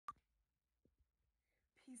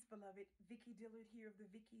beloved. Vicki Dillard here of The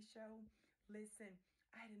Vicki Show. Listen,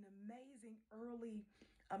 I had an amazing early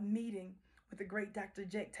meeting with the great Dr.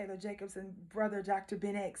 Tayler Jacobs and brother Dr.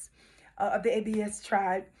 Ben X of the ABS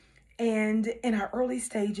tribe. And in our early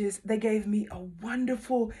stages, they gave me a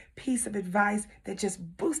wonderful piece of advice that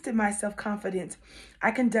just boosted my self-confidence.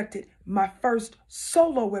 I conducted my first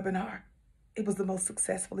solo webinar. It was the most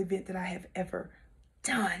successful event that I have ever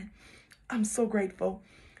done. I'm so grateful.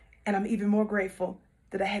 And I'm even more grateful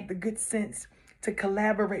that I had the good sense to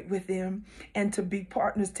collaborate with them and to be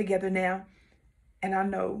partners together now. And I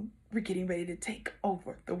know we're getting ready to take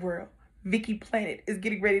over the world. Vicki Planet is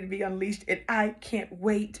getting ready to be unleashed, and I can't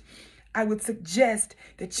wait. I would suggest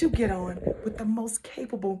that you get on with the most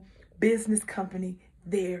capable business company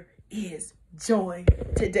there is. Join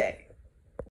today.